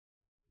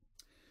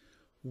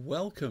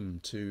Welcome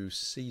to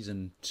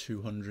season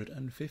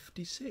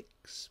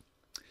 256.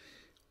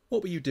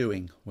 What were you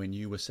doing when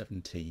you were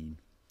 17?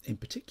 In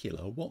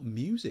particular, what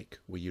music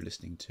were you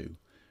listening to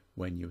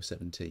when you were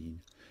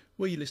 17?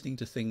 Were you listening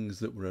to things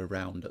that were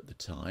around at the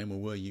time, or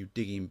were you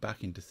digging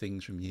back into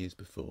things from years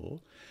before?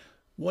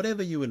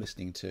 Whatever you were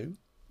listening to,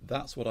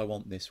 that's what I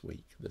want this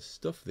week. The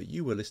stuff that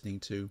you were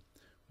listening to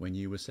when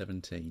you were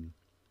 17.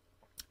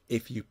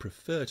 If you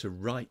prefer to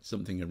write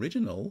something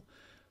original,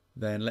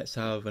 then let's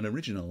have an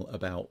original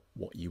about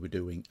what you were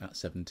doing at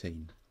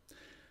 17.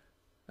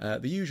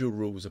 The usual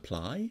rules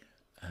apply.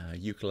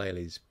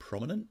 Ukulele is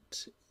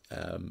prominent.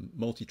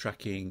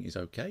 Multi-tracking is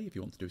okay if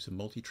you want to do some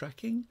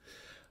multi-tracking.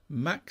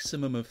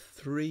 Maximum of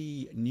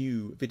 3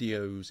 new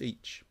videos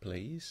each,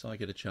 please, so I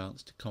get a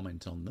chance to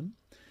comment on them.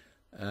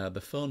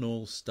 The fun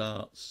all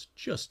starts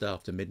just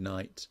after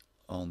midnight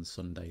on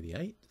Sunday the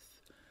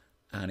 8th,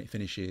 and it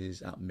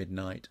finishes at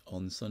midnight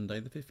on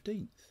Sunday the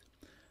 15th.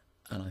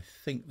 And I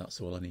think that's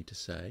all I need to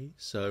say.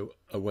 So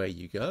away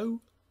you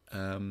go,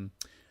 and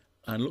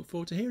look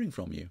forward to hearing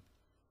from you.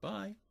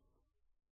 Bye.